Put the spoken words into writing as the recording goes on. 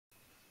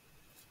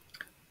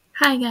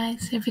Hi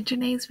guys, so for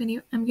today's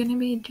video I'm going to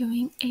be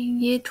doing a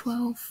year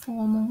 12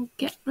 formal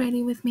get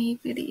ready with me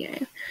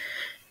video.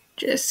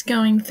 Just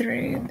going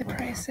through the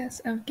process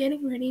of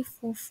getting ready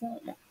for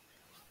formal.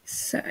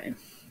 So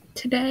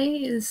today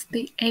is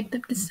the 8th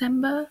of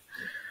December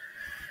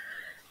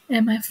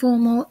and my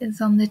formal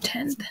is on the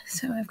 10th.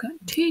 So I've got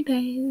 2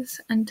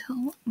 days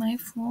until my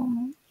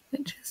formal,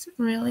 which is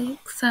really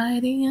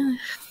exciting.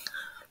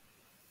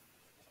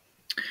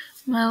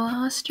 My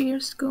last year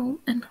of school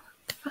and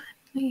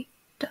finally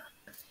done.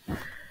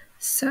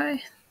 So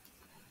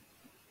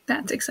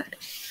that's exciting.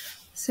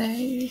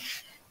 So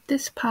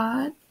this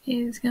part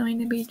is going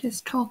to be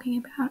just talking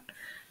about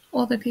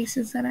all the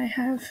pieces that I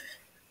have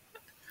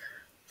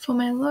for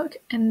my look,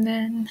 and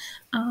then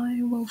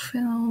I will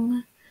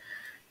film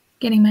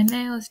getting my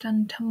nails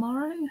done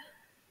tomorrow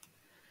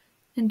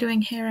and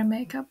doing hair and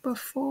makeup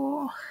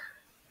before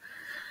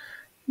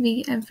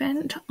the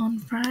event on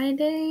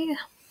Friday,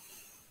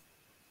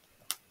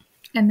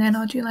 and then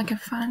I'll do like a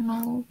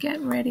final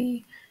get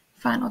ready,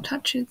 final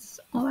touches,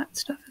 all that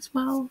stuff as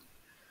well,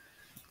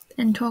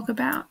 and talk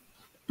about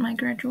my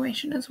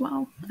graduation as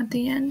well at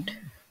the end.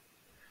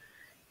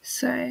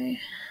 So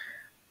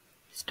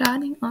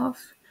starting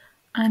off,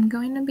 I'm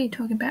going to be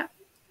talking about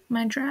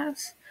my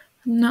dress.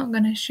 I'm not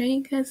going to show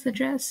you guys the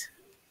dress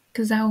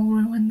because that will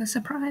ruin the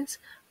surprise,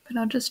 but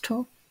I'll just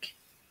talk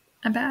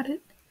about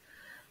it.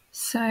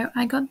 So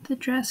I got the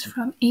dress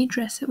from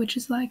eDresser, which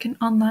is like an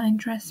online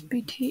dress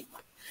boutique,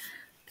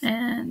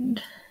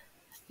 and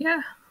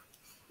yeah,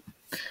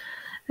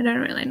 I don't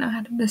really know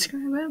how to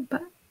describe it,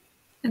 but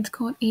it's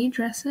called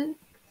eDresser.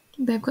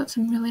 They've got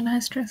some really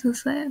nice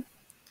dresses there,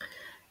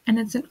 and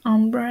it's an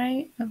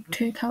ombre of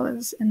 2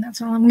 colors, and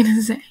that's all I'm going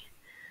to say.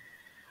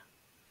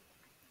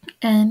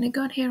 And it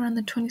got here on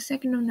the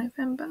 22nd of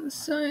November,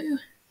 so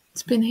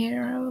it's been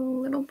here a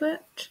little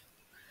bit.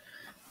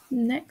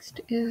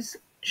 Next is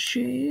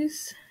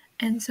shoes,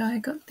 and so I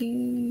got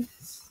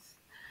these.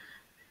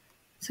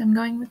 So I'm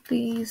going with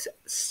these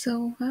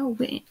silver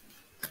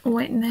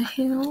Whitner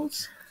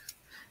heels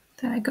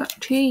that I got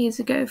 2 years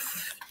ago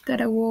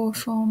that I wore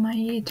for my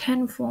year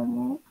 10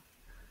 formal,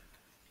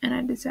 and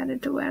I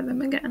decided to wear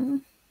them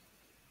again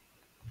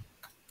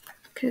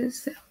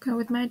because they'll go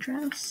with my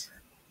dress.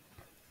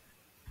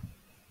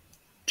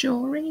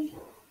 Jewelry.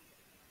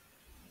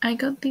 I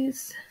got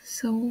these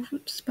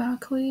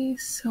sparkly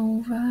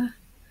silver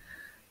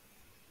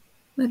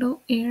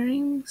little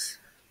earrings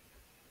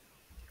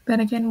that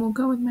again will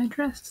go with my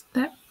dress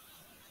that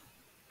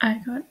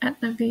I got at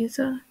the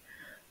Visa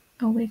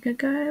a week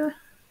ago.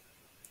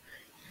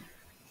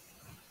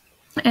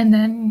 And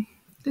then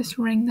this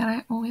ring that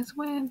I always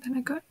wear that I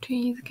got 2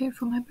 years ago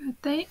for my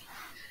birthday.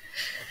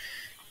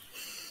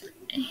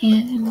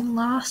 And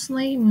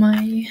lastly,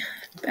 my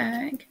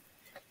bag.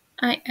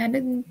 I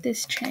added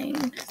this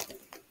chain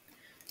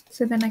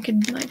so then I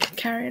could like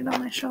carry it on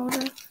my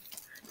shoulder.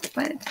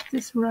 But it's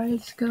this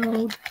rose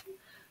gold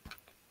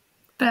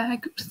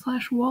bag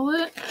 /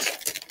 wallet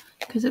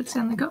because it's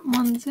only got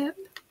one zip,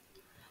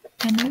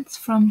 and it's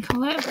from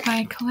Colette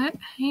by Colette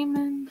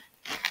Heyman,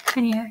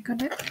 and yeah, I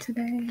got it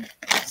today.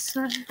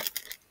 So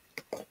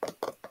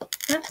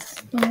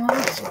that's the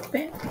last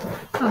bit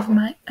of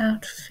my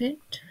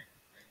outfit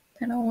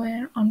that I'll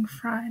wear on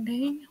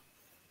Friday.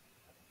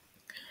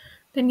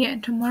 Then yeah,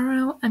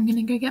 tomorrow I'm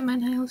gonna go get my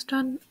nails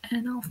done,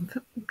 and I'll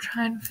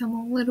try and film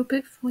a little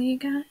bit for you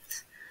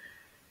guys.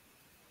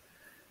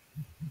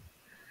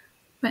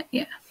 But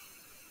yeah,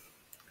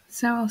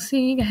 so I'll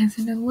see you guys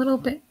in a little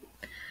bit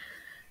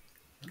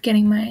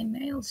getting my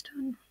nails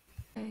done.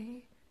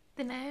 Okay.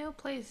 The nail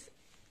place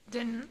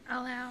didn't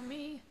allow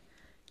me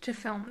to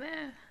film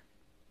there,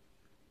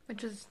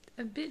 which is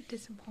a bit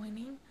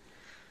disappointing,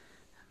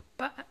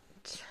 but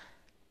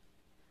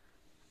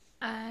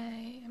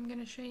I am going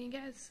to show you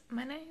guys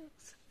my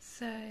nails.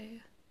 So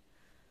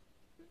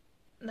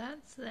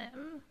that's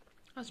them.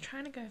 I was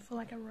trying to go for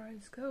like a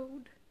rose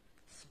gold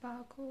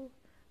sparkle,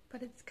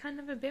 but it's kind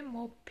of a bit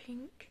more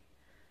pink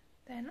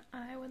than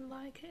I would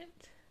like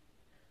it,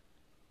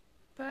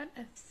 but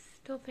I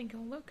still think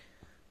it'll look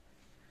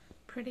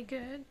pretty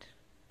good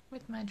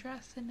with my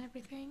dress and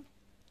everything.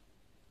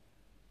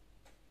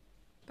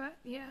 But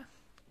yeah,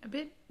 a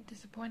bit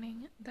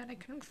disappointing that I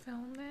couldn't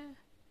film there,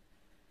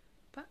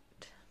 but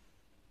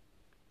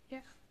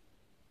yeah.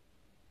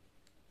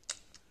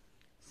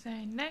 So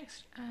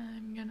next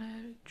I'm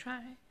gonna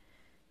try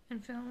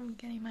and film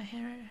getting my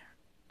hair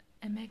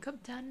and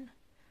makeup done,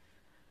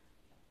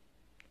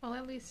 well,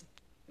 at least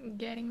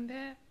getting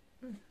there,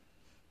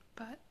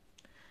 but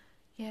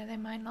yeah, they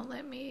might not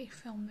let me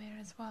film there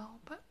as well,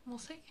 but we'll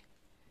see.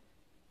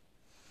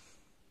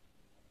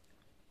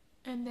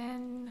 And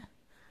then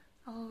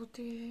I'll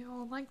do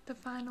all like the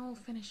final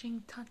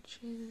finishing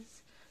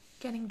touches,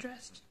 getting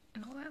dressed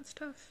and all that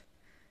stuff,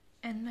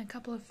 and a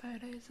couple of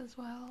photos as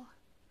well.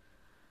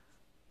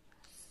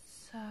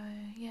 So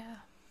yeah,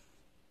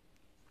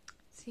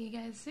 see you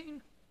guys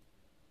soon.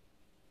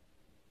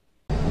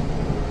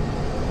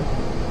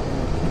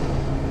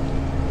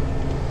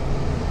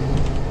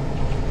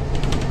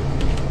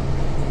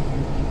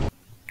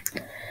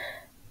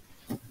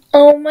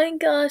 my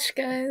gosh,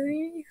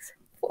 guys.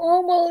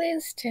 Formal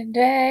is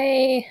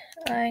today.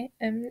 I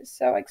am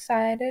so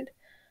excited.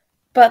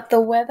 But the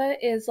weather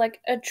is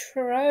like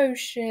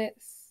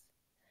atrocious.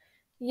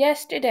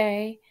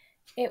 Yesterday,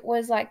 it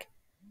was like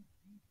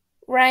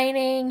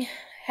raining,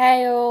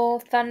 hail,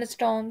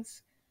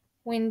 thunderstorms,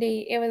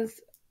 windy. It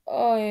was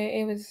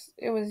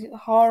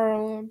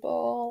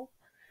horrible.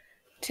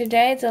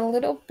 Today it's a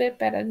little bit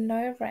better,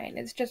 no rain.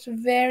 It's just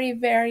very,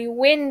 very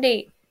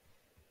windy.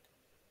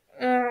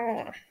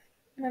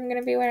 I'm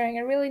gonna be wearing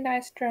a really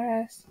nice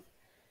dress,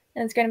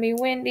 and it's gonna be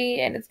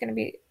windy, and it's gonna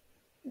be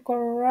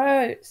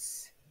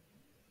gross.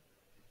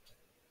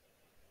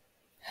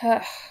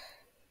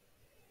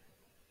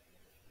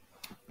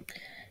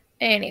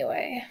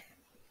 Anyway,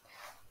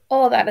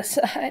 all that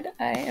aside,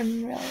 I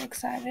am really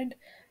excited.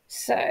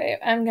 So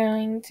I'm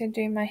going to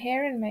do my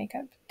hair and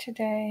makeup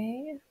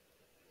today,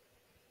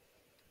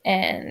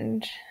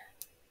 and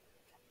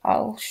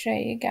I'll show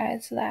you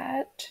guys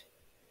that.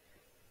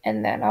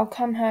 And then I'll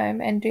come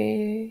home and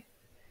do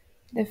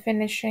the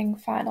finishing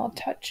final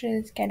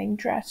touches, getting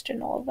dressed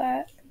and all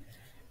that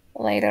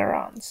later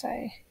on.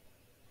 So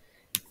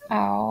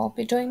I'll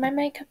be doing my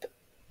makeup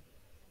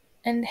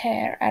and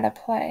hair at a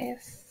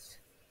place,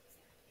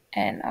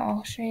 and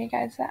I'll show you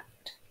guys that.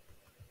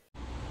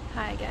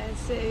 Hi guys,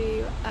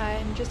 so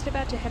I'm just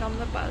about to head on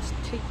the bus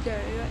to go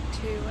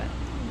to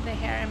the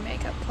hair and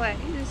makeup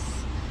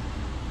place.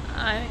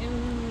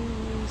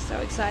 I'm so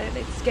excited.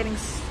 It's getting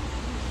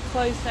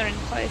closer and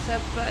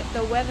closer, but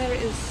the weather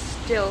is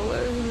still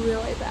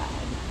really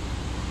bad.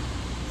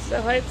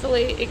 So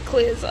hopefully it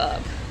clears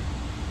up,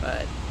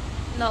 but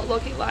not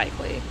looking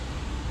likely.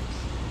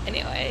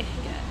 Anyway,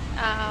 yeah,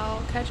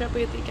 I'll catch up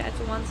with you guys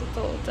once it's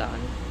all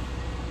done.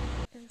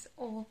 It's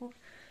all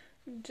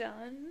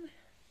done.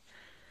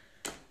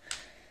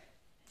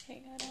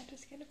 Hang on, I'll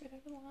just get a bit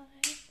of a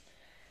line.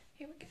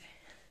 Here we go.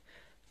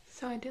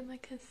 So I did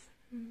like a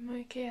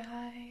smoky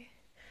eye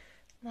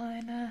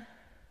liner,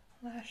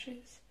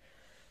 lashes,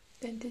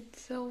 then did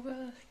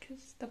silver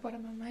because the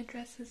bottom of my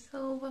dress is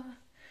silver.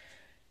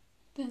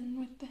 Then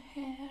with the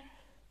hair,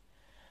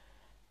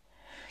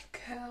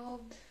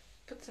 curled,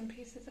 put some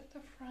pieces at the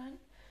front,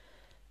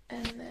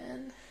 and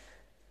then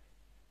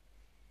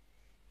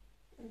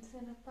it's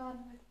in a bun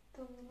with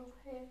the little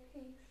hair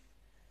piece,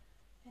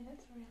 and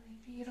it's really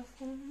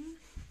beautiful.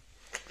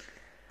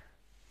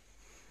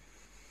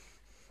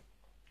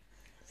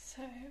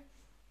 So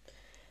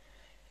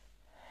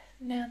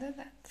now that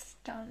that's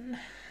done,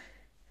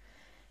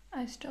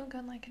 I've still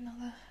got like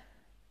another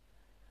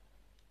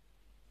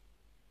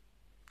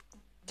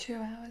 2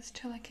 hours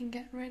till I can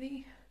get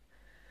ready.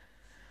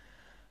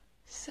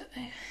 So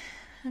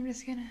I'm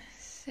just gonna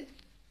sit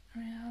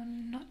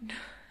around, not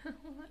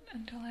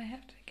until I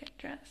have to get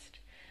dressed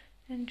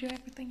and do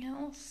everything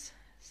else.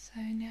 So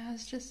now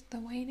it's just the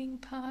waiting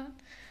part.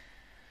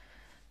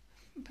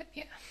 But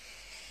yeah,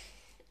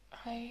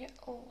 I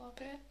love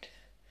it.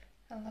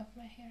 I love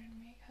my hair and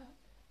makeup.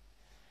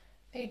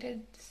 They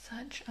did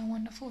such a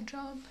wonderful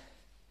job.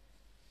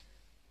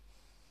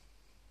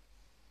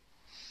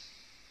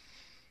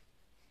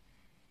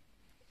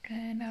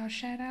 And I'll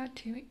shout out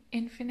to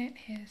Infinite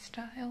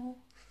Hairstyles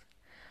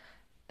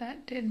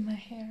that did my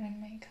hair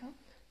and makeup.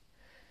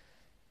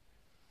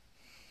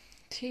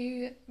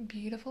 Two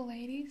beautiful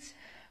ladies.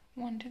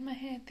 One did my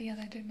hair, the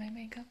other did my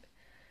makeup.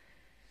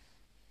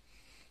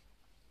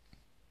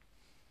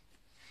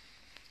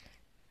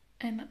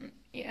 And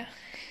yeah,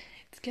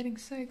 it's getting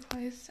so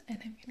close and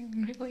I'm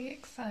getting really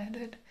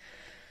excited.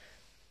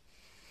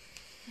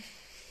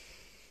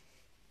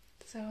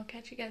 So I'll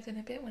catch you guys in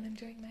a bit when I'm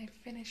doing my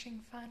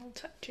finishing final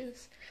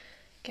touches,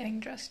 getting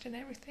dressed and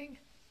everything.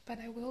 But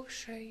I will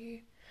show you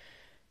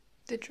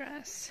the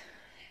dress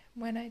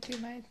when I do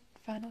my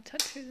final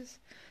touches,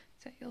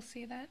 so you'll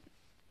see that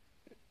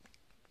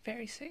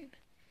very soon.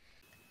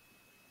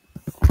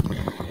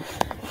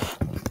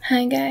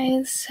 Hi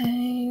guys,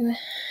 so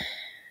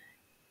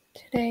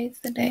today's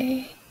the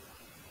day,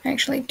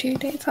 actually 2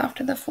 days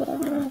after the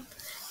formal,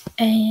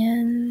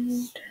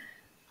 and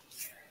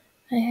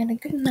I had a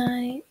good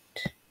night,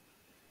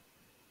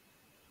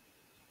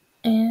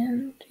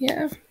 and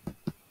yeah,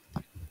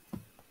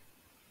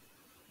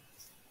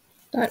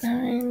 got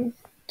home,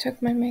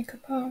 took my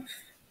makeup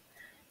off,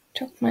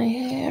 took my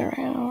hair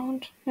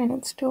out, and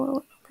it's still a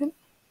little bit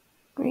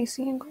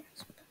greasy and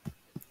gross,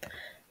 but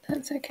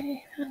that's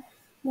okay. I'll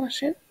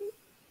wash it.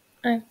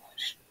 I'll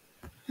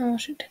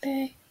wash it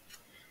today.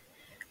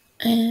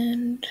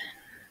 And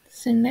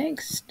so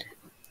next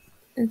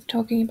is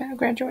talking about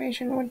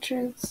graduation, which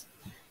is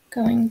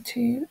going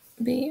to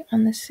be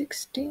on the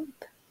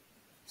 16th.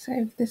 So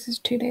if this is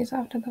 2 days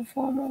after the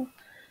formal,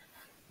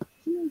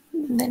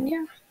 then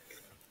yeah,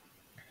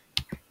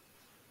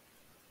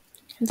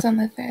 it's on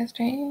the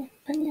Thursday,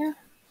 but yeah.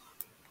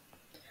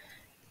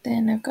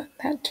 Then I've got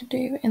that to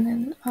do, and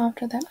then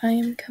after that I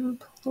am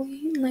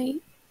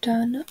completely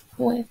done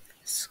with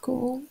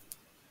school,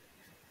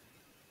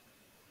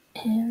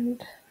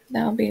 and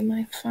that'll be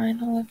my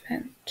final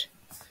event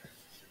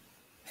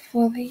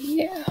for the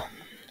year,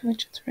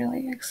 which is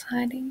really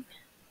exciting.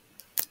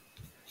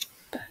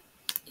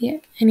 yeah,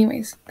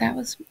 anyways, that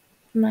was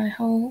my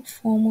whole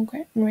formal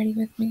get ready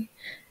with me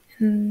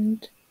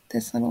and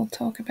this little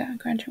talk about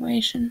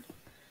graduation.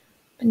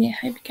 But yeah,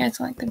 hope you guys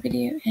liked the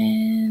video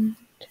and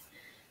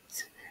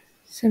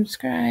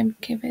subscribe,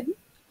 give it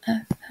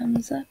a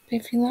thumbs up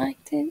if you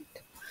liked it,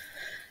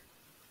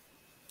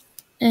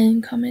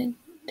 and comment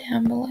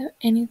down below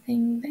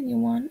anything that you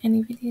want,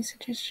 any video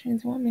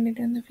suggestions you want me to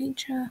do in the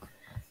future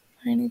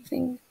or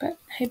anything. But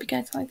I hope you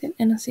guys liked it,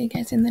 and I'll see you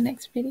guys in the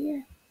next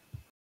video.